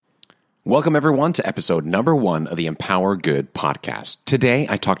Welcome, everyone, to episode number 1 of the Empower Good podcast. Today,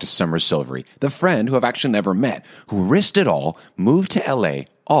 I talked to Summer Silvery, the friend who I've actually never met, who risked it all, moved to LA,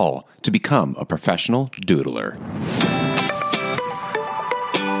 all to become a professional doodler.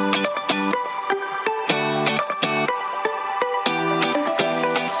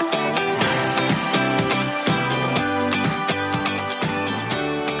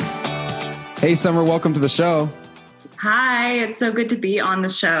 Hey, Summer, welcome to the show. Hi, it's so good to be on the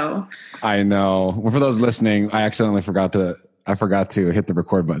show. I know. Well, for those listening, I accidentally forgot to hit the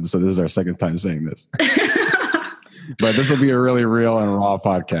record button. So this is our second time saying this. But this will be a really real and raw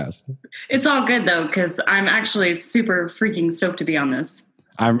podcast. It's all good though, because I'm actually super freaking stoked to be on this.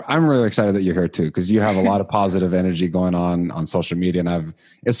 I'm really excited that you're here too, because you have a lot of positive energy going on social media. And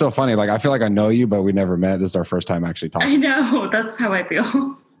it's so funny. Like, I feel like I know you, but we never met. This is our first time actually talking. I know. That's how I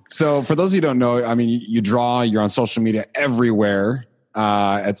feel. So for those of you who don't know, I mean, you draw, you're on social media everywhere,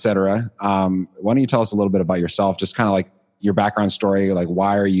 et cetera. Why don't you tell us a little bit about yourself? Just kind of like your background story, like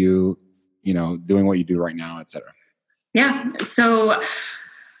why are you, doing what you do right now, et cetera? Yeah. So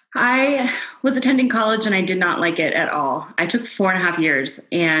I was attending college and I did not like it at all. I took 4.5 years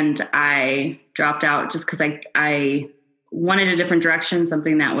and I dropped out just because I wanted a different direction,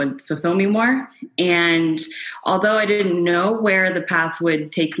 something that would fulfill me more. And although I didn't know where the path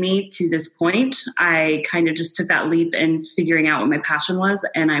would take me to this point, I kind of just took that leap in figuring out what my passion was.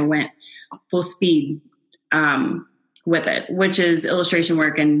 And I went full speed with it, which is illustration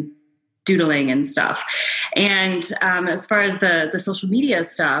work and doodling and stuff. And as far as the social media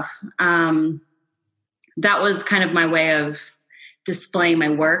stuff, that was kind of my way of displaying my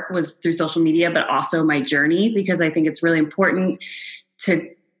work, was through social media, but also my journey, because I think it's really important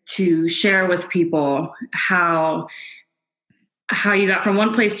to share with people how you got from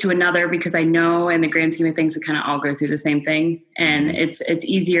one place to another, because I know in the grand scheme of things, we kind of all go through the same thing. And it's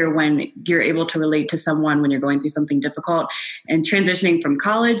easier when you're able to relate to someone when you're going through something difficult. And transitioning from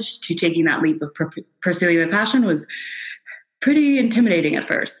college to taking that leap of pursuing my passion was pretty intimidating at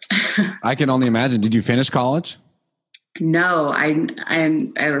first. I can only imagine. Did you finish college? No, I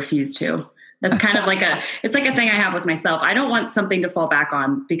refuse to. That's kind of it's like a thing I have with myself. I don't want something to fall back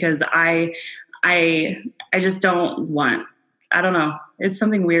on, because I just don't want, I don't know. It's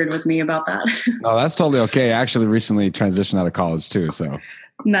something weird with me about that. No, that's totally okay. I actually recently transitioned out of college too. So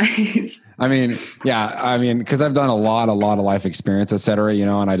nice. I mean, because I've done a lot of life experience, et cetera,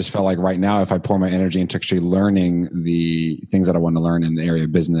 and I just felt like right now, if I pour my energy into actually learning the things that I want to learn in the area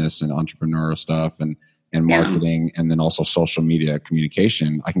of business and entrepreneurial stuff and marketing, and then also social media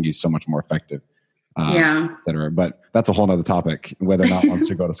communication, I can be so much more effective, et cetera. But that's a whole nother topic, whether or not wants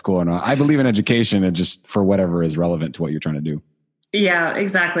to go to school or not. I believe in education, and just for whatever is relevant to what you're trying to do. Yeah,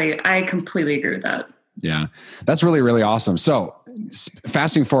 exactly. I completely agree with that. Yeah, that's really, really awesome. So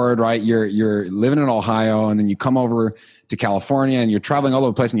fasting forward, right? You're living in Ohio, and then you come over to California, and you're traveling all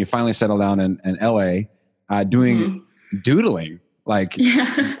over the place, and you finally settle down in LA, doing doodling. Like, do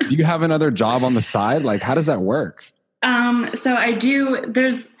you have another job on the side? Like, how does that work? So I do.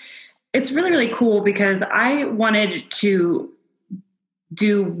 It's really, really cool, because I wanted to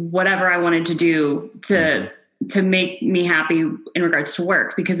do whatever I wanted to do to make me happy in regards to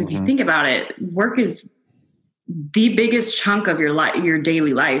work. Because if you think about it, work is the biggest chunk of your life, your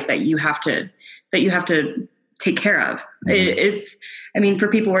daily life, that you have to take care of. For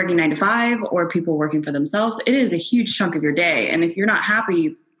people working 9 to 5 or people working for themselves, it is a huge chunk of your day. And if you're not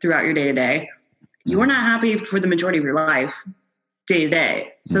happy throughout your day to day, you're not happy for the majority of your life day to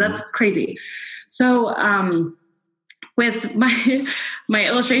day. So that's crazy. So, with my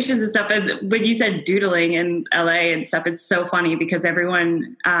illustrations and stuff, and when you said doodling in LA and stuff, it's so funny, because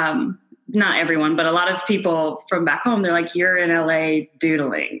everyone, not everyone, but a lot of people from back home, they're like, "You're in LA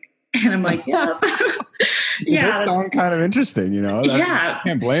doodling." And I'm like, yeah. That sounds kind of interesting, Yeah. I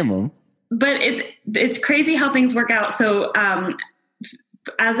can't blame them. But it's crazy how things work out. So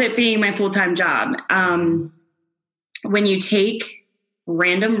as it being my full-time job, when you take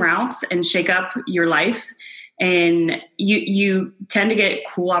random routes and shake up your life, and you tend to get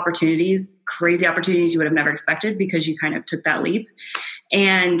cool opportunities, crazy opportunities you would have never expected, because you kind of took that leap.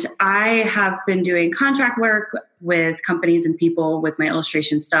 And I have been doing contract work with companies and people with my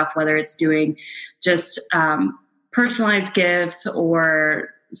illustration stuff, whether it's doing just personalized gifts or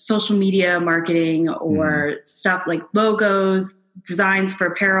social media marketing or stuff like logos, designs for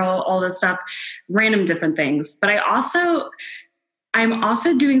apparel, all this stuff, random different things. But I'm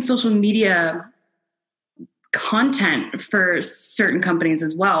also doing social media content for certain companies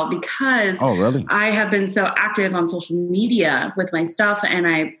as well, because I have been so active on social media with my stuff, and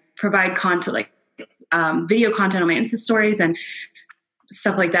I provide content like video content on my Insta stories and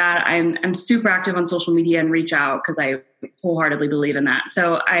stuff like that. I'm super active on social media and reach out because I wholeheartedly believe in that.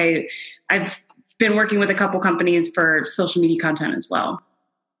 So I've been working with a couple companies for social media content as well.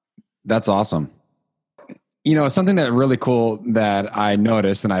 That's awesome. Something that really cool that I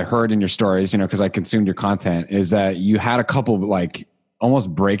noticed and I heard in your stories, because I consumed your content, is that you had a couple like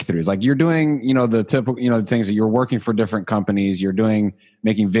almost breakthroughs. Like you're doing, the typical, the things that you're working for different companies, you're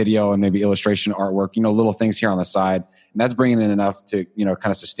making video and maybe illustration artwork, little things here on the side. And that's bringing in enough to, kind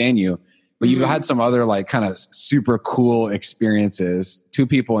of sustain you. But you've had some other like kind of super cool experiences. Two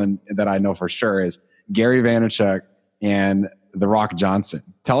people that I know for sure is Gary Vaynerchuk and The Rock Johnson.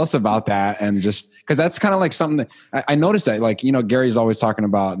 Tell us about that. And just because that's kind of like something that I noticed that like, Gary's always talking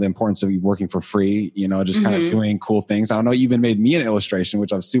about the importance of working for free, just kind of doing cool things. I don't know, you even made me an illustration,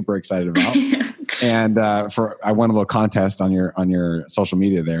 which I'm super excited about. And I won a little contest on your social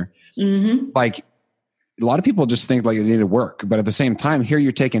media there. Like a lot of people just think like they need to work, but at the same time, here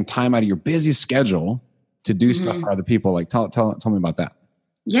you're taking time out of your busy schedule to do stuff for other people. Like tell me about that.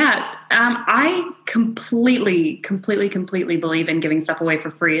 Yeah. I completely believe in giving stuff away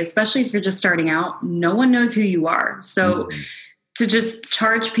for free, especially if you're just starting out. No one knows who you are. So to just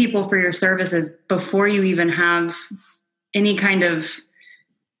charge people for your services before you even have any kind of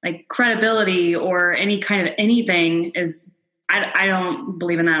like credibility or any kind of anything is, I don't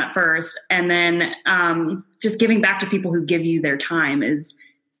believe in that at first. And then just giving back to people who give you their time is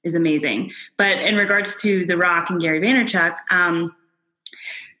amazing. But in regards to The Rock and Gary Vaynerchuk,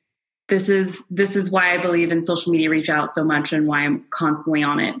 this is why I believe in social media reach out so much and why I'm constantly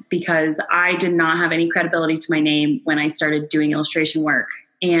on it, because I did not have any credibility to my name when I started doing illustration work.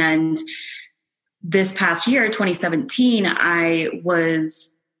 And this past year, 2017, I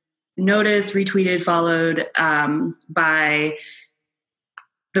was noticed, retweeted, followed by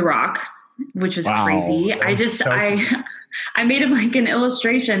The Rock, which is crazy. I made him like an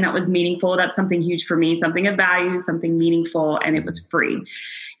illustration that was meaningful. That's something huge for me, something of value, something meaningful, and it was free.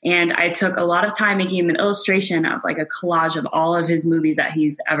 And I took a lot of time making him an illustration of like a collage of all of his movies that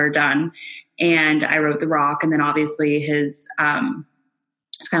he's ever done. And I wrote The Rock, and then obviously his,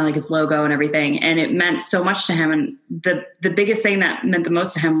 it's kind of like his logo and everything. And it meant so much to him. And the biggest thing that meant the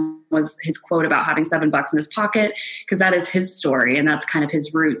most to him was his quote about having $7 in his pocket, because that is his story and that's kind of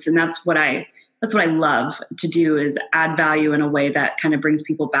his roots. And that's what I love to do, is add value in a way that kind of brings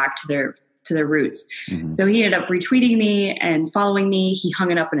people back to their roots. So he ended up retweeting me and following me. He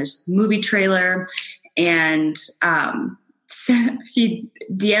hung it up in his movie trailer, and he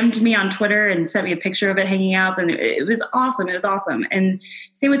DM'd me on Twitter and sent me a picture of it hanging up. And it was awesome. It was awesome. And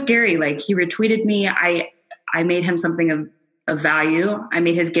same with Gary, like he retweeted me. I made him something of value. I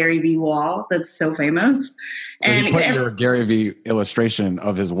made his Gary V wall. That's so famous. So and you put your Gary V illustration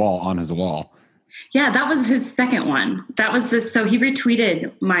of his wall on his wall. Yeah, that was his second one. That was this. So he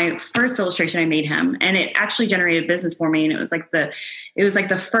retweeted my first illustration I made him, and it actually generated business for me. And it was like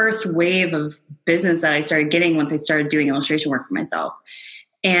the first wave of business that I started getting once I started doing illustration work for myself.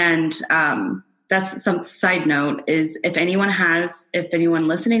 And that's some side note is if anyone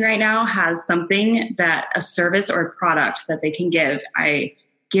listening right now has something, that a service or a product that they can give, I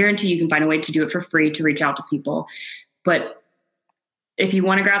guarantee you can find a way to do it for free to reach out to people. But if you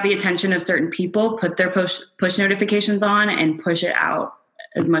want to grab the attention of certain people, put their push notifications on and push it out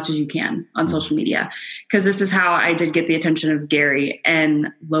as much as you can on social media. Because this is how I did get the attention of Gary and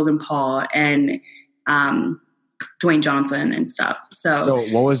Logan Paul and Dwayne Johnson and stuff. So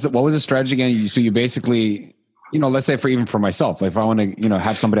what was the strategy again? So you basically, let's say for myself, like if I want to,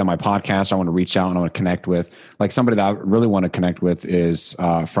 have somebody on my podcast, I want to reach out and I want to connect with, like somebody that I really want to connect with is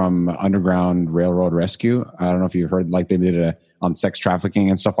from Underground Railroad Rescue. I don't know if you've heard, like they did on sex trafficking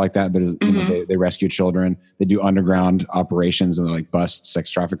and stuff like that. There's, they rescue children. They do underground operations and like bust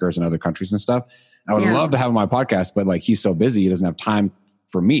sex traffickers in other countries and stuff. I would love to have him on my podcast, but like he's so busy, he doesn't have time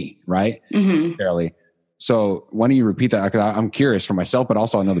for me, right? Barely. So why don't you repeat that? Because I'm curious for myself, but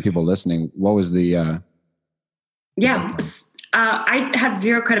also I know the people listening. What was the? I had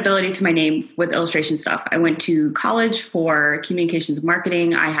zero credibility to my name with illustration stuff. I went to college for communications and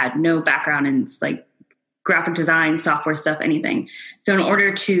marketing. I had no background in like graphic design, software stuff, anything. So in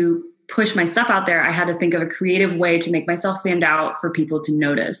order to push my stuff out there, I had to think of a creative way to make myself stand out for people to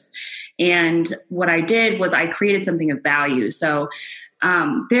notice. And what I did was I created something of value. So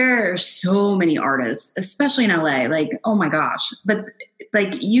there are so many artists, especially in LA, like, oh my gosh, but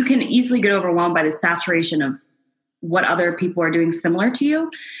like you can easily get overwhelmed by the saturation of what other people are doing similar to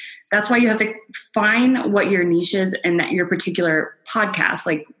you. That's why you have to find what your niche is and that your particular podcast,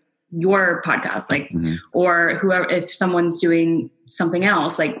 like your podcast, like, or whoever, if someone's doing something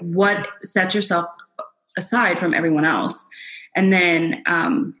else, like what sets yourself aside from everyone else. And then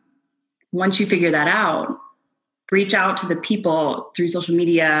once you figure that out, reach out to the people through social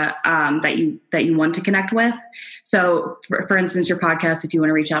media that you want to connect with. So for instance, your podcast, if you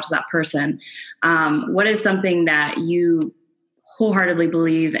want to reach out to that person, what is something that you wholeheartedly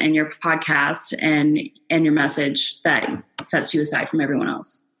believe in your podcast and your message that sets you aside from everyone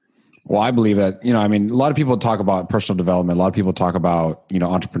else? Well, I believe that, a lot of people talk about personal development. A lot of people talk about,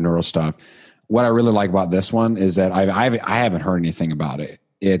 entrepreneurial stuff. What I really like about this one is that I haven't heard anything about it.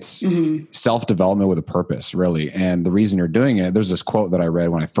 It's self-development with a purpose, really. And the reason you're doing it, there's this quote that I read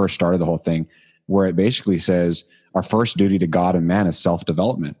when I first started the whole thing, where it basically says our first duty to God and man is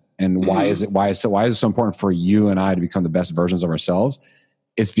self-development. And why is it so important for you and I to become the best versions of ourselves?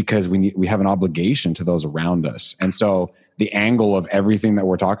 It's because we have an obligation to those around us. And so the angle of everything that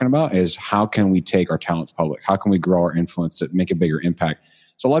we're talking about is how can we take our talents public? How can we grow our influence to make a bigger impact?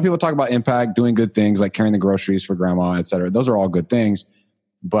 So a lot of people talk about impact, doing good things like carrying the groceries for grandma, et cetera. Those are all good things,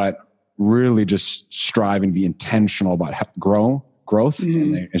 but really just strive and be intentional about growth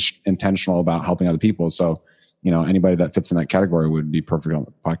and intentional about helping other people. So, anybody that fits in that category would be perfect on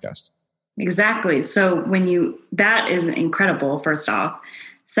the podcast. Exactly. So that is incredible, first off.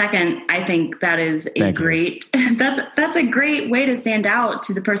 Second, I think that is that's a great way to stand out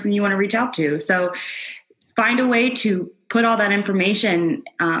to the person you want to reach out to. So find a way to put all that information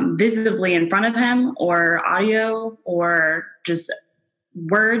visibly in front of him, or audio, or just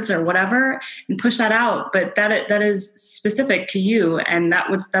words or whatever, and push that out. But that is specific to you. And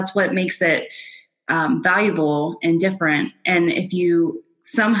that's what makes it valuable and different. And if you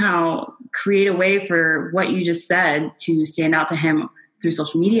somehow create a way for what you just said to stand out to him through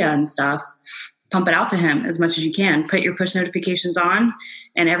social media and stuff, pump it out to him as much as you can. Put your push notifications on,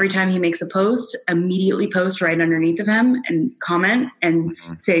 and every time he makes a post, immediately post right underneath of him and comment and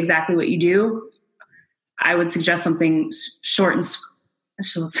say exactly what you do. I would suggest something short and sweet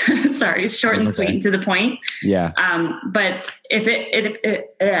and to the point. Yeah. But if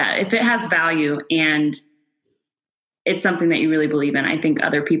it has value and it's something that you really believe in, I think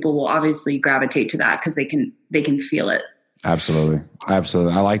other people will obviously gravitate to that because they can feel it. Absolutely.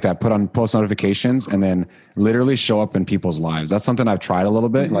 I like that. Put on post notifications and then literally show up in people's lives. That's something I've tried a little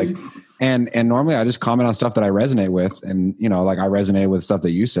bit. And normally I just comment on stuff that I resonate with. And, I resonated with stuff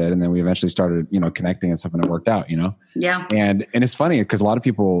that you said. And then we eventually started, connecting and stuff, and it worked out, Yeah. And it's funny because a lot of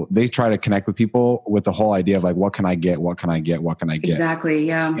people, they try to connect with people with the whole idea of like, what can I get? What can I get? What can I get? Exactly.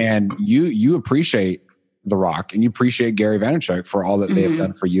 Yeah. And you appreciate The Rock and you appreciate Gary Vaynerchuk for all that they've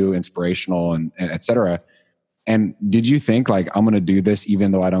done for you, inspirational and et cetera. And did you think like, I'm going to do this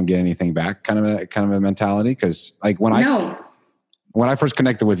even though I don't get anything back, kind of a mentality? Because like when I first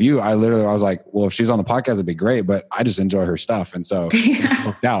connected with you, I was like, well, if she's on the podcast, it'd be great, but I just enjoy her stuff. And so it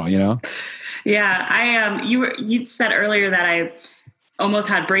worked out, Yeah. You said earlier that I almost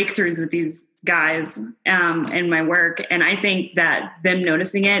had breakthroughs with these guys in my work. And I think that them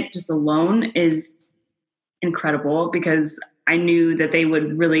noticing it just alone is incredible because I knew that they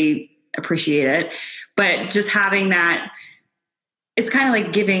would really appreciate it. But just having that, it's kind of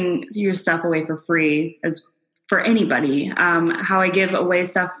like giving your stuff away for free as for anybody. How I give away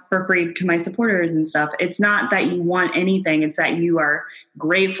stuff for free to my supporters and stuff. It's not that you want anything. It's that you are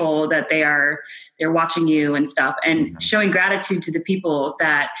grateful that they're watching you and stuff, and showing gratitude to the people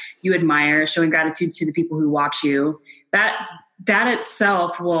that you admire, showing gratitude to the people who watch you. That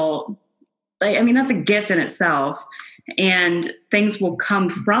itself will, that's a gift in itself, and things will come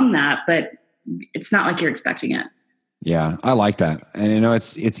from that, but it's not like you're expecting it. Yeah, I like that. And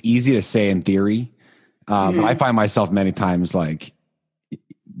it's easy to say in theory. But I find myself many times like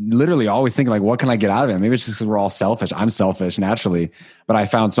literally always thinking like, what can I get out of it? Maybe it's just because we're all selfish. I'm selfish naturally, but I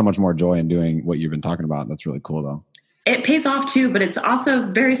found so much more joy in doing what you've been talking about. That's really cool though. It pays off too, but it's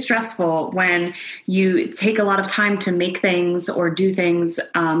also very stressful when you take a lot of time to make things or do things,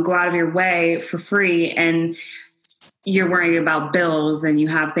 go out of your way for free, and you're worrying about bills and you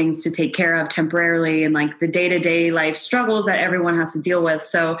have things to take care of temporarily and like the day-to-day life struggles that everyone has to deal with.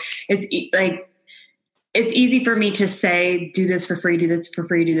 So it's easy for me to say, do this for free, do this for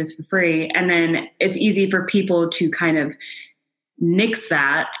free, do this for free. And then it's easy for people to kind of nix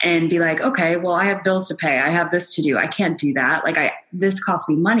that and be like, okay, well, I have bills to pay. I have this to do. I can't do that. This costs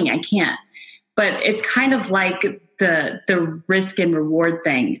me money. I can't. But it's kind of like the risk and reward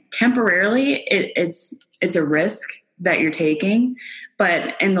thing. Temporarily, it's a risk that you're taking,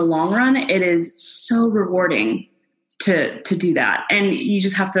 but in the long run, it is so rewarding to do that. And you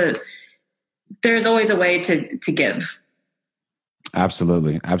just have to, there's always a way to give.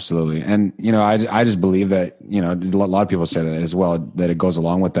 Absolutely. And, I just believe that, a lot of people say that as well, that it goes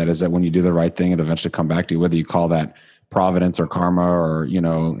along with that is that when you do the right thing, it'll eventually come back to you, whether you call that providence or karma or,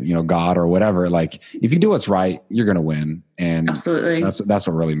 God or whatever. Like if you do what's right, you're going to win. And absolutely, that's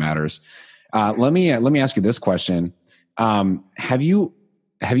what really matters. Let me ask you this question. Have you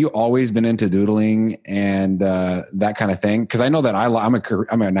always been into doodling and that kind of thing? Because I know that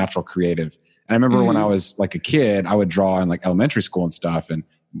I'm a natural creative. And I remember when I was like a kid, I would draw in like elementary school and stuff. And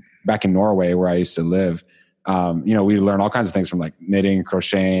back in Norway, where I used to live, we learn all kinds of things from like knitting and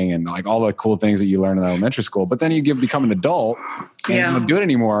crocheting and like all the cool things that you learn in elementary school. But then you become an adult and you don't do it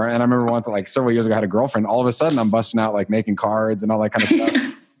anymore. And I remember like several years ago, I had a girlfriend. All of a sudden, I'm busting out like making cards and all that kind of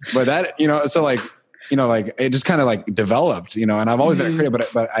stuff. But that, so like, like it just kind of like developed, and I've always been a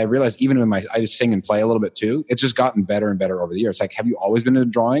creative, but I realized even when I just sing and play a little bit too, it's just gotten better and better over the years. Like, have you always been into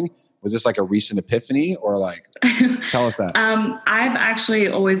drawing? Was this like a recent epiphany or like, tell us that. I've actually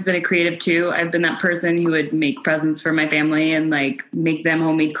always been a creative too. I've been that person who would make presents for my family and like make them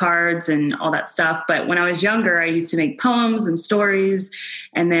homemade cards and all that stuff. But when I was younger, I used to make poems and stories.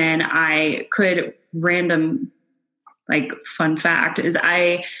 And then like fun fact is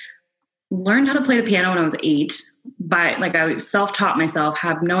I learned how to play the piano when I was 8, but like I self-taught myself,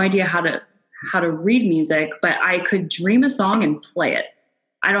 have no idea how to read music, but I could dream a song and play it.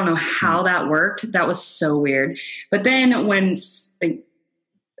 I don't know how that worked. That was so weird. But then when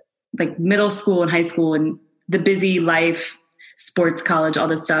like middle school and high school and the busy life, sports, college, all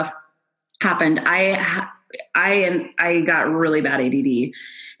this stuff happened, I got really bad ADD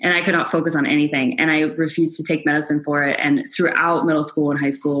and I could not focus on anything. And I refused to take medicine for it. And throughout middle school and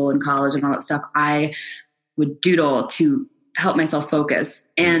high school and college and all that stuff, I would doodle to help myself focus.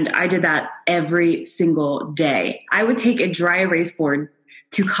 And I did that every single day. I would take a dry erase board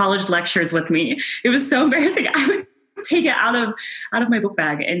to college lectures with me. It was so embarrassing. I would take it out of my book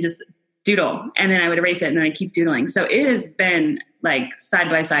bag and just doodle. And then I would erase it and then I keep doodling. So it has been like side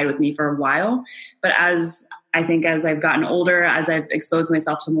by side with me for a while. But as I've gotten older, as I've exposed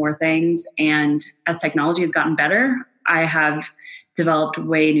myself to more things and as technology has gotten better, I have developed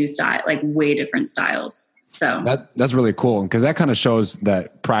way different styles. So that's really cool because that kind of shows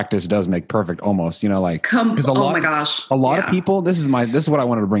that practice does make perfect almost, because my gosh. A lot of people, this is what I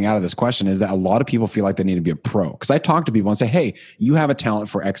wanted to bring out of this question is that a lot of people feel like they need to be a pro. Because I talk to people and say, hey, you have a talent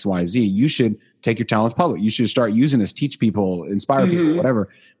for X, Y, Z. You should take your talents public. You should start using this, teach people, inspire people, whatever.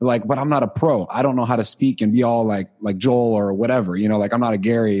 But I'm not a pro. I don't know how to speak and be all like Joel or whatever, like I'm not a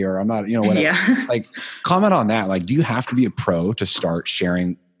Gary or I'm not, whatever. Yeah. Like comment on that. Like, do you have to be a pro to start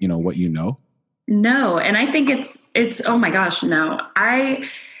sharing, what you know? No. And I think it's, oh my gosh, no.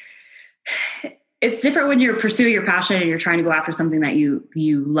 It's different when you're pursuing your passion and you're trying to go after something that you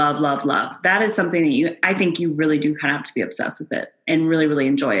love. That is something that I think you really do kind of have to be obsessed with it and really, really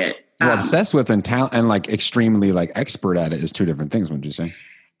enjoy it. Well, obsessed with and talent and like extremely like expert at it is two different things, wouldn't you say?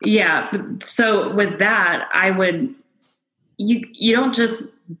 Yeah. So with that, you don't just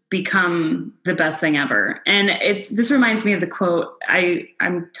become the best thing ever. And this reminds me of the quote,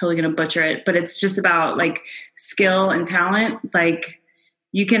 I'm totally going to butcher it, but it's just about like skill and talent. Like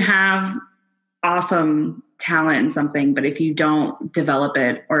you can have awesome talent in something, but if you don't develop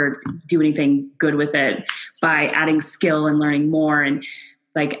it or do anything good with it by adding skill and learning more and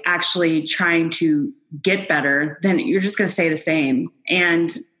like actually trying to get better, then you're just going to stay the same.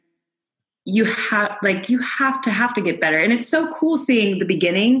 And you have to get better. And it's so cool seeing the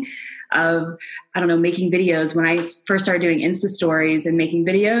beginning of, making videos. When I first started doing Insta stories and making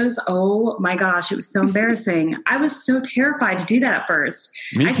videos, oh my gosh, it was so embarrassing. I was so terrified to do that at first.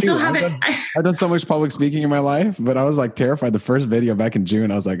 Me too. I still haven't. I've done so much public speaking in my life, but I was like terrified. The first video back in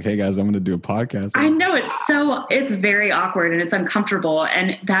June, I was like, hey guys, I'm going to do a podcast. I know it's very awkward and it's uncomfortable.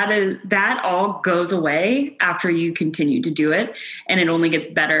 And that all goes away after you continue to do it. And it only gets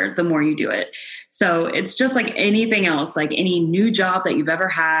better the more you do it. So it's just like anything else, like any new job that you've ever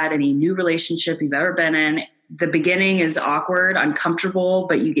had, any new relationship you've ever been in. The beginning is awkward, uncomfortable,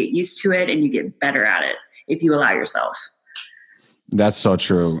 but you get used to it and you get better at it if you allow yourself. That's so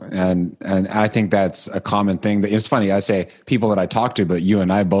true. And I think that's a common thing. It's funny. I say people that I talk to, but you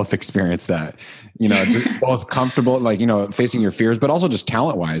and I both experience that, just both comfortable, like, facing your fears, but also just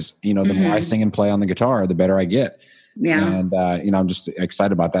talent wise, the more I sing and play on the guitar, the better I get. Yeah. And, I'm just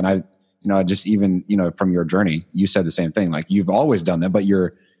excited about that. And just even, from your journey, you said the same thing. Like you've always done that, but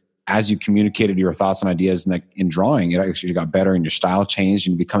as you communicated your thoughts and ideas in drawing, it actually got better and your style changed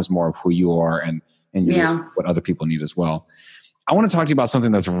and it becomes more of who you are and what other people need as well. I want to talk to you about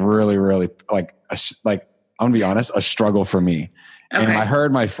something that's really, really I'm going to be honest, a struggle for me. Okay. And I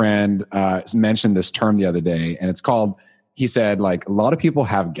heard my friend mention this term the other day and it's called, he said, like, a lot of people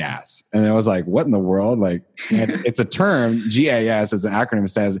have gas. And I was like, what in the world? Like, it's a term, GAS is an acronym, it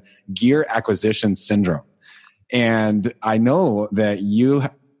says Gear Acquisition Syndrome. And I know that you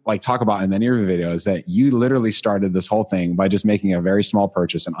like talk about in many of your videos that you literally started this whole thing by just making a very small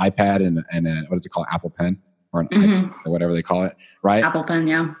purchase, an iPad and a, what is it called? Apple Pen or an iPad or whatever they call it. Right. Apple Pen.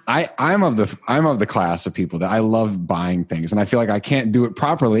 Yeah. I'm of the class of people that I love buying things, and I feel like I can't do it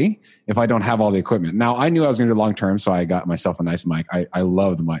properly if I don't have all the equipment. Now I knew I was going to do long term, so I got myself a nice mic. I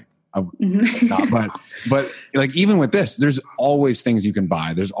love the mic. But like even with this, there's always things you can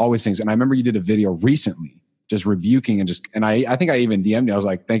buy. There's always things. And I remember you did a video recently just rebuking and I think I even DM'd you. I was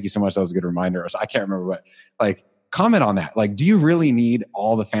like, thank you so much. That was a good reminder. So I can't remember, but like comment on that. Like, do you really need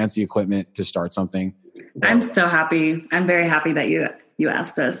all the fancy equipment to start something? I'm so happy. I'm very happy that you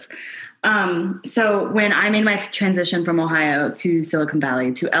asked this. So when I made my transition from Ohio to Silicon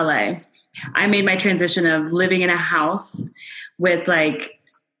Valley to LA, I made my transition of living in a house with like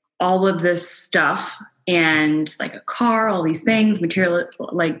all of this stuff and like a car, all these things, material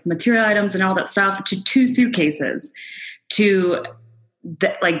items and all that stuff, to 2 suitcases to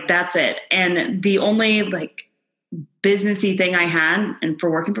that's it. And the only like businessy thing I had and for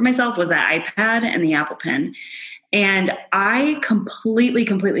working for myself was that iPad and the Apple Pen. And I completely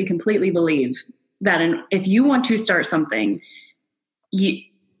believe that if you want to start something,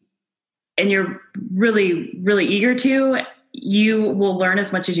 and you're really, really eager to, you will learn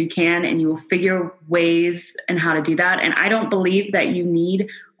as much as you can and you will figure ways and how to do that. And I don't believe that you need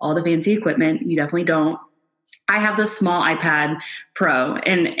all the fancy equipment. You definitely don't. I have this small iPad Pro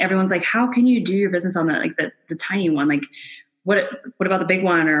and everyone's like, how can you do your business on like the tiny one? Like what about the big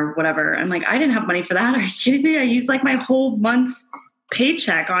one or whatever? I'm like, I didn't have money for that. Are you kidding me? I used like my whole month's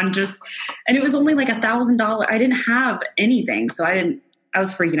paycheck on and it was only like $1,000. I didn't have anything. So I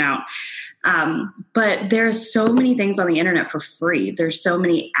was freaking out. But there's so many things on the internet for free. There's so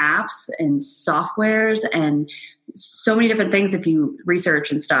many apps and softwares and so many different things. If you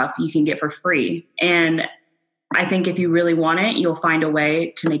research and stuff, you can get for free. And I think if you really want it, you'll find a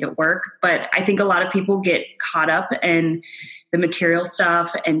way to make it work. But I think a lot of people get caught up in the material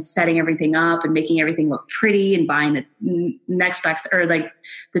stuff and setting everything up and making everything look pretty and buying the next best or like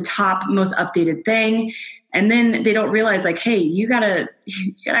the top most updated thing. And then they don't realize like, hey, you gotta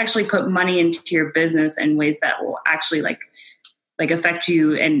actually put money into your business in ways that will actually like affect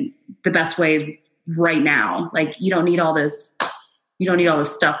you in the best way right now. Like you don't need all this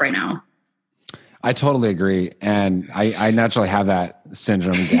stuff right now. I totally agree. And I naturally have that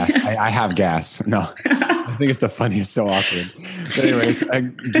syndrome gas. I have gas. No, I think it's the funniest, so awkward. But anyways,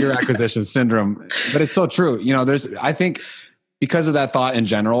 gear acquisition syndrome, but it's so true. You know, I think because of that thought in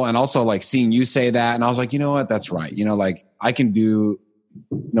general, and also like seeing you say that, and I was like, you know what, that's right. You know, like I can do,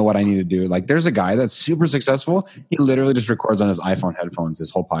 what I need to do. Like there's a guy that's super successful. He literally just records on his iPhone headphones, his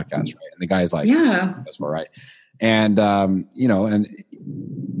whole podcast, right? And the guy's like, yeah, that's right. And, and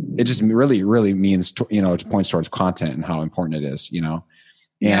it just really, really means, it points towards content and how important it is,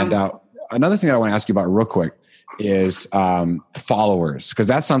 And another thing that I want to ask you about real quick is followers, because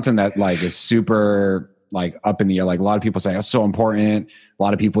that's something that like is super like up in the air. Like a lot of people say that's so important. A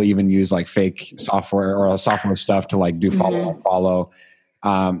lot of people even use like fake software or software stuff to like do follow.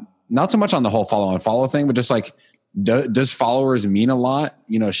 Not so much on the whole follow and follow thing, but just like, does followers mean a lot?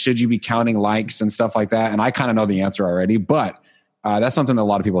 Should you be counting likes and stuff like that? And I kind of know the answer already, but that's something that a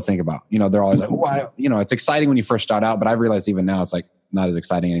lot of people think about. They're always like, oh, it's exciting when you first start out, but I've realized even now it's like not as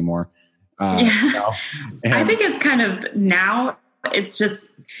exciting anymore. I think it's kind of now it's just,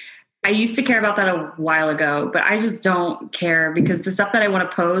 I used to care about that a while ago, but I just don't care because the stuff that I want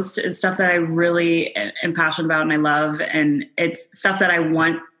to post is stuff that I really am passionate about and I love. And it's stuff that I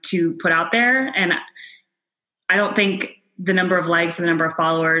want to put out there. And I don't think the number of likes or the number of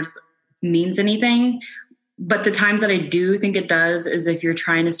followers means anything. But the times that I do think it does is if you're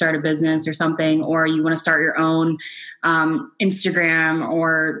trying to start a business or something, or you want to start your own Instagram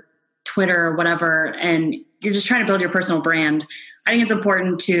or Twitter or whatever, and you're just trying to build your personal brand. I think it's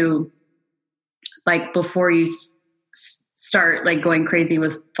important to, like, before you start like going crazy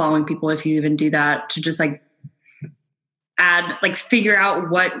with following people, if you even do that, to just like figure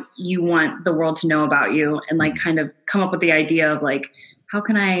out what you want the world to know about you and like kind of come up with the idea of like, how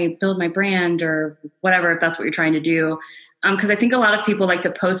can I build my brand or whatever, if that's what you're trying to do. Cause I think a lot of people like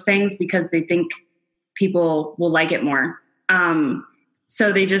to post things because they think people will like it more.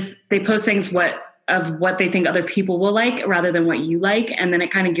 So they post things what they think other people will like rather than what you like. And then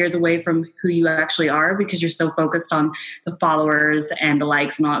it kind of gears away from who you actually are because you're so focused on the followers and the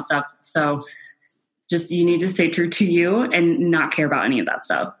likes and all that stuff. So just, you need to stay true to you and not care about any of that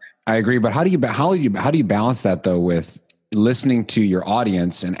stuff. I agree. But how do you balance that though with listening to your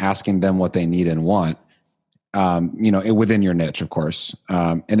audience and asking them what they need and want, within your niche, of course.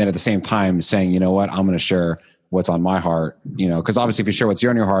 And then at the same time saying, you know what, I'm going to share what's on my heart, you know, because obviously if you share what's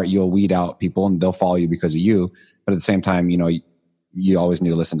on your heart, you'll weed out people and they'll follow you because of you. But at the same time, you know, you always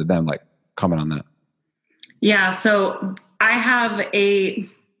need to listen to them. Like, comment on that. Yeah. So I have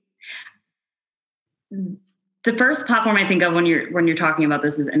the first platform I think of when you're talking about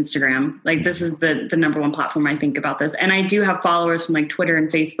this is Instagram. Like, this is the number one platform I think about this. And I do have followers from like Twitter and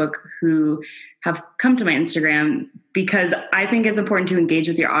Facebook who have come to my Instagram because I think it's important to engage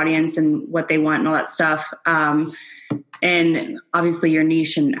with your audience and what they want and all that stuff. And obviously your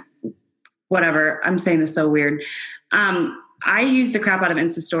niche and whatever. I'm saying this so weird. I use the crap out of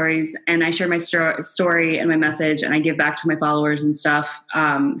Insta stories, and I share my story and my message, and I give back to my followers and stuff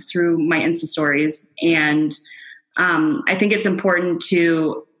through my Insta stories. And I think it's important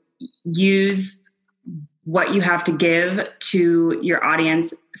to use what you have to give to your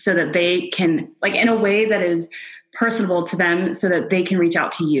audience so that they can, like, in a way that is personable to them so that they can reach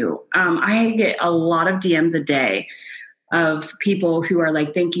out to you. I get a lot of DMs a day of people who are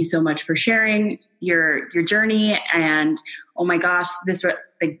like, thank you so much for sharing your journey. And oh my gosh, this,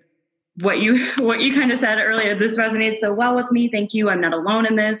 like what you kind of said earlier, this resonates so well with me. Thank you. I'm not alone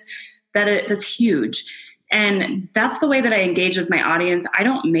in this. That's huge. And that's the way that I engage with my audience. I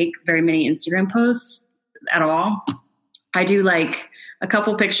don't make very many Instagram posts at all. I do like a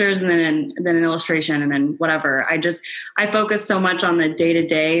couple pictures and then an illustration and then whatever. I focus so much on the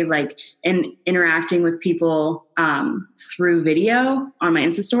day-to-day, like in interacting with people through video on my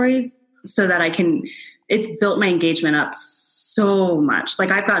Insta stories so that it's built my engagement up so much. Like,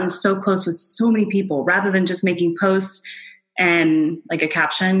 I've gotten so close with so many people rather than just making posts and like a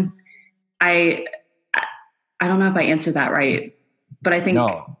caption. I don't know if I answered that right, but I think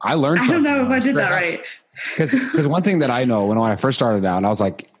I learned something. I don't know if I did that right. Because one thing that I know when I first started out, I was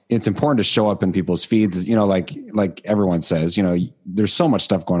like, it's important to show up in people's feeds. You know, like everyone says, you know, there's so much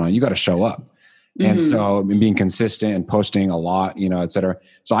stuff going on. You got to show up. Mm-hmm. And so being consistent and posting a lot, you know, et cetera.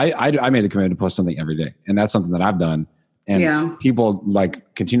 So I made the commitment to post something every day. And that's something that I've done. And people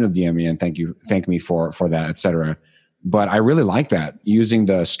like continue to DM me and thank me for that, et cetera. But I really like that, using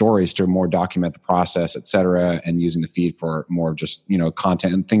the stories to more document the process, et cetera, and using the feed for more just, you know,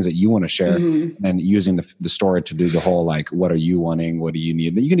 content and things that you want to share, mm-hmm. and using the story to do the whole, like, what are you wanting? What do you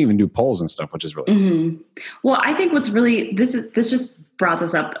need? You can even do polls and stuff, which is really mm-hmm. cool. Well, I think what's really, this just brought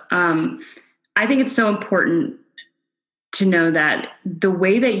this up. I think it's so important to know that the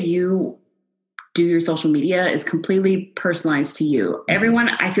way that you do your social media is completely personalized to you. Everyone,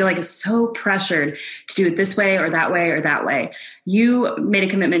 I feel like, is so pressured to do it this way or that way or that way. You made a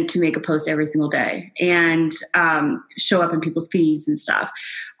commitment to make a post every single day and show up in people's feeds and stuff.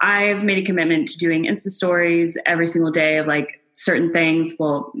 I've made a commitment to doing Insta stories every single day of like certain things.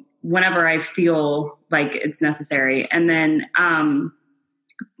 Well, whenever I feel like it's necessary. And then,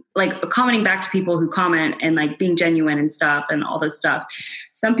 like commenting back to people who comment and like being genuine and stuff and all this stuff.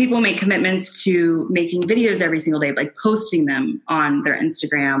 Some people make commitments to making videos every single day, like posting them on their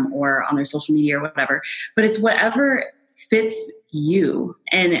Instagram or on their social media or whatever. But it's whatever fits you.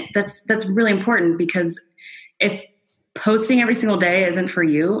 And that's really important, because if posting every single day isn't for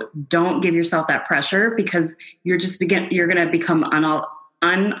you, don't give yourself that pressure, because you're going to become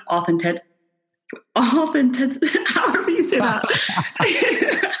unauthentic. However you say that.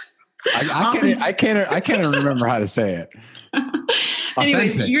 I can't remember how to say it.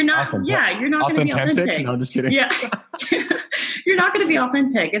 Anyways, you're not going to be authentic. No, I'm just kidding. Yeah. You're not going to be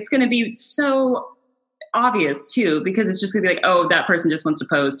authentic. It's going to be so obvious too, because it's just going to be like, oh, that person just wants to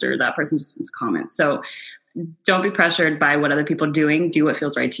post, or that person just wants to comment. So don't be pressured by what other people are doing. Do what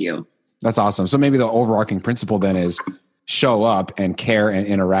feels right to you. That's awesome. So maybe the overarching principle then is show up and care and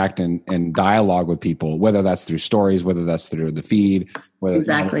interact and dialogue with people, whether that's through stories, whether that's through the feed, whether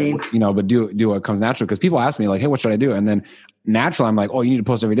exactly, you know, but do what comes natural. Because people ask me like, hey, what should I do? And then naturally I'm like, oh, you need to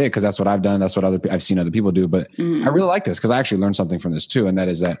post every day, because that's what I've done. That's what I've seen other people do. But I really like this, because I actually learned something from this too. And that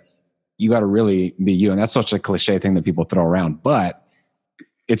is that you got to really be you. And that's such a cliche thing that people throw around, but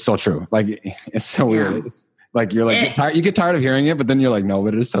it's so true. Like, it's so weird. It's like, you're like, you get tired of hearing it, but then you're like, no,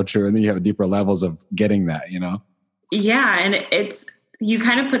 but it is so true. And then you have deeper levels of getting that, you know? Yeah. And you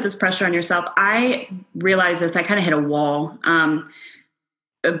kind of put this pressure on yourself. I realized this, I kind of hit a wall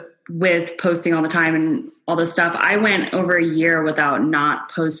with posting all the time and all this stuff. I went over a year without not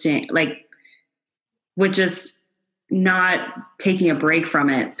posting, like, with just not taking a break from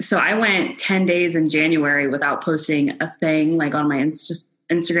it. So I went 10 days in January without posting a thing, like on my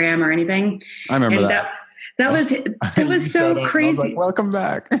Instagram or anything. I remember that. That was so crazy. Like, welcome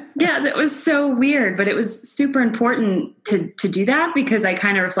back. Yeah, that was so weird, but it was super important to do that, because I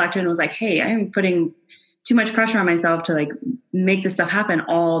kind of reflected and was like, hey, I am putting too much pressure on myself to like make this stuff happen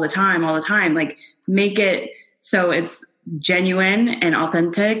all the time. Like, make it so it's genuine and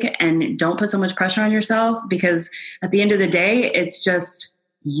authentic, and don't put so much pressure on yourself, because at the end of the day, it's just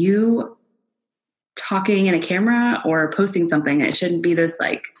you talking in a camera or posting something. It shouldn't be this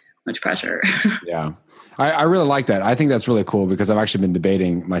like much pressure. Yeah. I really like that. I think that's really cool, because I've actually been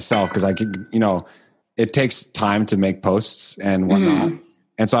debating myself, because I could, it takes time to make posts and whatnot.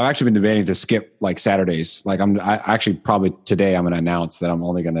 And so I've actually been debating to skip like Saturdays. Like I actually probably today I'm going to announce that I'm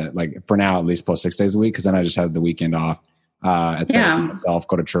only going to, like, for now, at least post 6 days a week. Cause then I just have the weekend off, myself,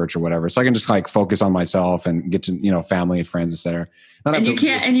 go to church or whatever. So I can just like focus on myself and get to, family and friends, et cetera. And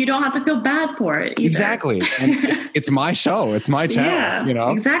you don't have to feel bad for it either. Exactly. And it's my show. It's my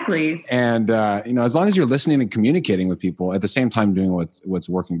channel, Exactly. And, as long as you're listening and communicating with people at the same time, doing what's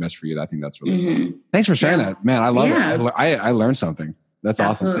working best for you, I think that's really cool. Thanks for sharing that, man. I love it. I learned something. That's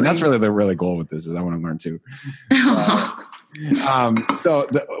awesome. And that's really the really goal with this, is I want to learn too. So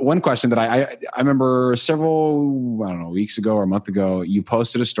the one question that I remember several, weeks ago or a month ago, you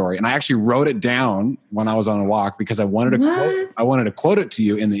posted a story, and I actually wrote it down when I was on a walk, because I wanted to quote it to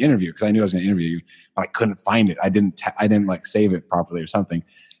you in the interview, because I knew I was going to interview you, but I couldn't find it. I didn't like save it properly or something.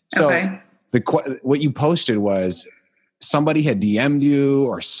 So what you posted was, somebody had DM'd you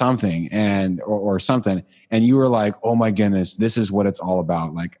or something, or something, and you were like, oh my goodness, this is what it's all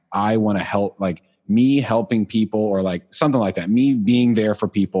about. Like, I want to help, like, me helping people, or like something like that. Me being there for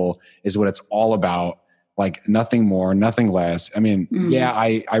people is what it's all about. Like, nothing more, nothing less. I mean,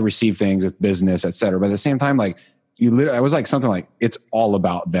 I receive things, it's business, et cetera. But at the same time, like, I was like something like, it's all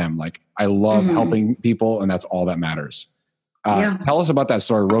about them. Like, I love helping people, and that's all that matters. Tell us about that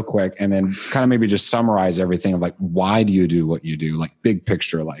story real quick, and then kind of maybe just summarize everything of like, why do you do what you do? Like, big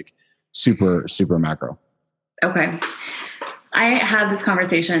picture, like super, super macro. Okay. I had this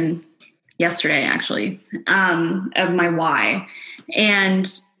conversation yesterday, actually, of my why.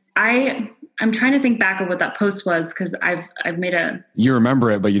 And I'm trying to think back of what that post was, because I've made You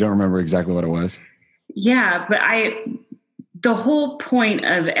remember it, but you don't remember exactly what it was. Yeah, but the whole point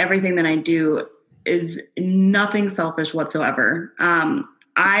of everything that I do is nothing selfish whatsoever.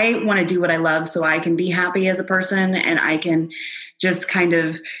 I want to do what I love so I can be happy as a person, and I can just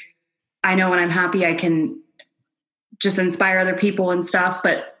I know when I'm happy, I can just inspire other people and stuff,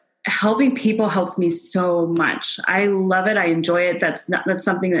 but helping people helps me so much. I love it. I enjoy it. That's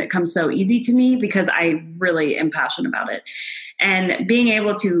something that comes so easy to me, because I really am passionate about it. And being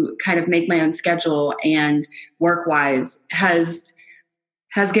able to kind of make my own schedule and work-wise has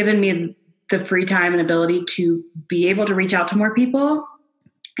given me the free time and ability to be able to reach out to more people.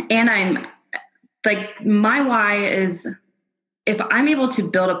 And I'm like, my why is, if I'm able to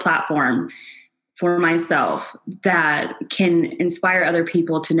build a platform for myself that can inspire other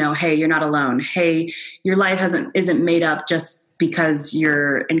people to know, hey, you're not alone. Hey, your life isn't made up just because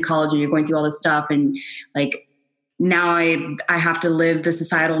you're in college and you're going through all this stuff. And like, now I have to live the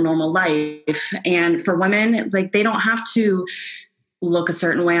societal normal life. And for women, like, they don't have to look a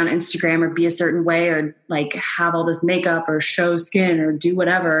certain way on Instagram, or be a certain way, or like have all this makeup or show skin or do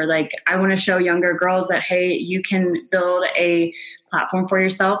whatever. Like, I want to show younger girls that, hey, you can build a platform for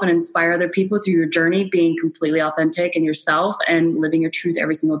yourself and inspire other people through your journey, being completely authentic in yourself and living your truth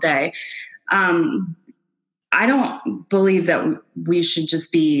every single day. I don't believe that we should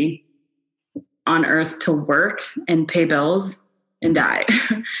just be on earth to work and pay bills and die.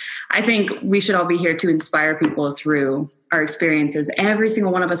 I think we should all be here to inspire people through our experiences. Every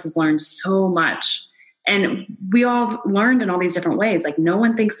single one of us has learned so much, and we all learned in all these different ways. Like, no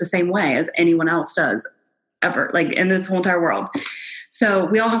one thinks the same way as anyone else does ever, like in this whole entire world. So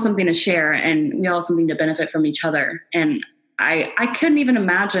we all have something to share, and we all have something to benefit from each other. And I couldn't even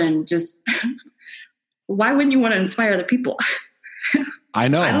imagine just why wouldn't you want to inspire other people? I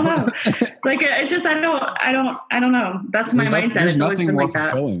know. I don't know. Like, it just, I don't know. That's my mindset. There's it's always nothing been more like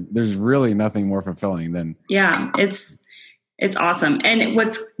that. fulfilling. There's really nothing more fulfilling than. Yeah, it's awesome. And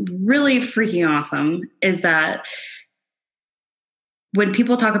what's really freaking awesome is that when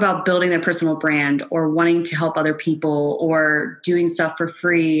people talk about building their personal brand, or wanting to help other people, or doing stuff for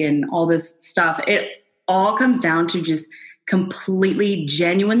free and all this stuff, it all comes down to just completely,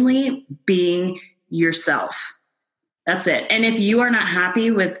 genuinely being yourself. That's it. And if you are not happy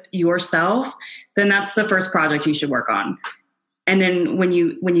with yourself, then that's the first project you should work on. And then when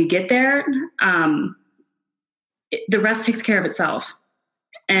you get there, the rest takes care of itself.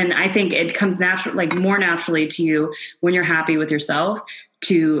 And I think it comes more naturally to you when you're happy with yourself,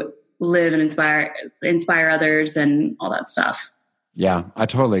 to live and inspire others and all that stuff. Yeah, I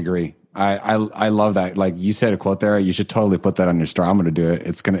totally agree. I love that. Like, you said a quote there, you should totally put that on your story. I'm going to do it.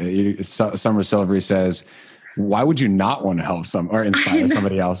 It's Summer Silvery says, why would you not want to help or inspire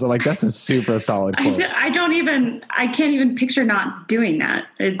somebody else? So like, that's a super solid quote. I can't even picture not doing that.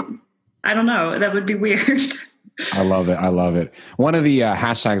 I don't know. That would be weird. I love it. I love it. One of the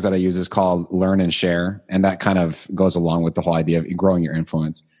hashtags that I use is called learn and share. And that kind of goes along with the whole idea of growing your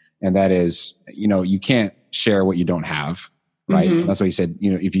influence. And that is, you can't share what you don't have. Right. Mm-hmm. That's what he said.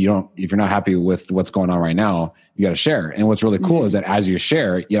 If you're not happy with what's going on right now, you got to share. And what's really cool is that as you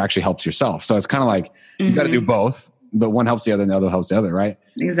share, it actually helps yourself. So it's kind of like you got to do both, but one helps the other and the other helps the other. Right.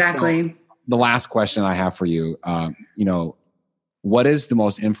 Exactly. So the last question I have for you, what is the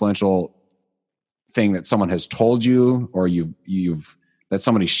most influential thing that someone has told you or that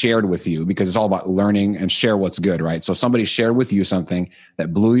somebody shared with you? Because it's all about learning and share what's good, right? So somebody shared with you something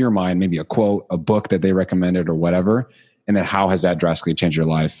that blew your mind, maybe a quote, a book that they recommended or whatever. And then how has that drastically changed your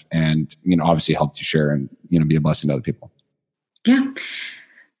life and, obviously helped you share and, be a blessing to other people? Yeah.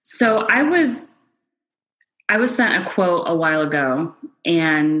 So I was sent a quote a while ago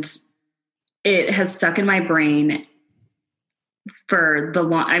and it has stuck in my brain for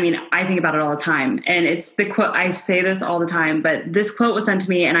I think about it all the time, and it's the quote. I say this all the time, but this quote was sent to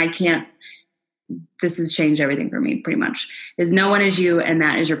me and this has changed everything for me pretty much, is no one is you and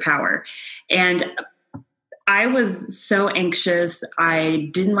that is your power. And I was so anxious. I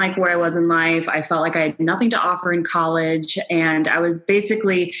didn't like where I was in life. I felt like I had nothing to offer in college. And I was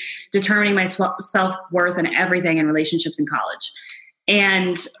basically determining my self-worth and everything in relationships in college.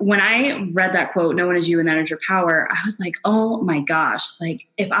 And when I read that quote, no one is you and that is your power, I was like, oh my gosh, like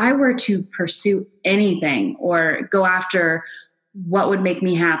if I were to pursue anything or go after what would make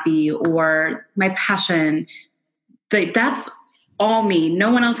me happy or my passion, like that's all me. No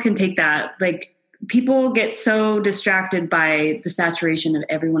one else can take that. Like people get so distracted by the saturation of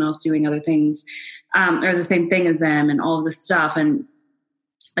everyone else doing other things or the same thing as them and all of this stuff. And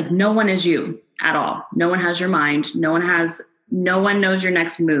like no one is you at all. No one has your mind. No one knows your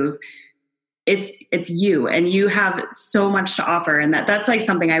next move. It's you, and you have so much to offer. And that's like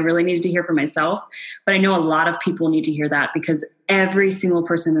something I really needed to hear for myself. But I know a lot of people need to hear that because every single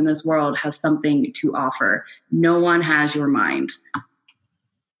person in this world has something to offer. No one has your mind.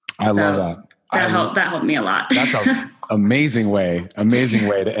 I love that. That helped me a lot. That's an amazing way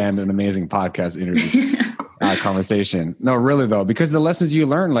to end an amazing podcast interview conversation. No, really though, because the lessons you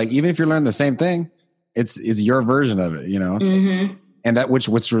learn, like even if you learn the same thing, it's your version of it, So, and that which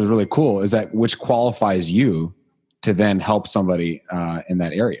was really cool is that which qualifies you to then help somebody in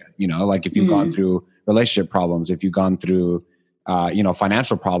that area. Like if you've gone through relationship problems, if you've gone through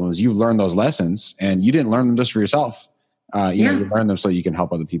financial problems, you've learned those lessons, and you didn't learn them just for yourself. You learn them so you can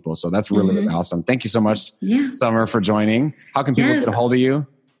help other people. So that's really, really awesome. Thank you so much, Summer, for joining. How can people get a hold of you?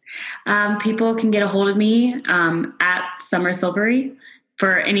 People can get a hold of me at Summer Silvery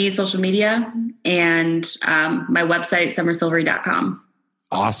for any social media, and my website, summersilvery.com.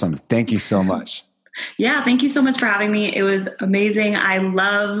 Awesome. Thank you so much. Yeah. Thank you so much for having me. It was amazing. I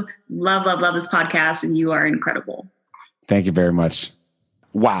love this podcast, and you are incredible. Thank you very much.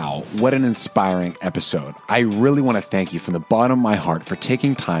 Wow, what an inspiring episode. I really want to thank you from the bottom of my heart for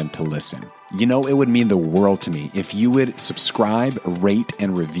taking time to listen. It would mean the world to me if you would subscribe, rate,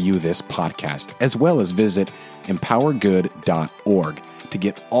 and review this podcast, as well as visit empowergood.org to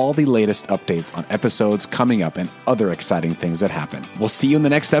get all the latest updates on episodes coming up and other exciting things that happen. We'll see you in the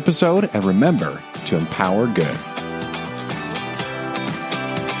next episode, and remember to empower good.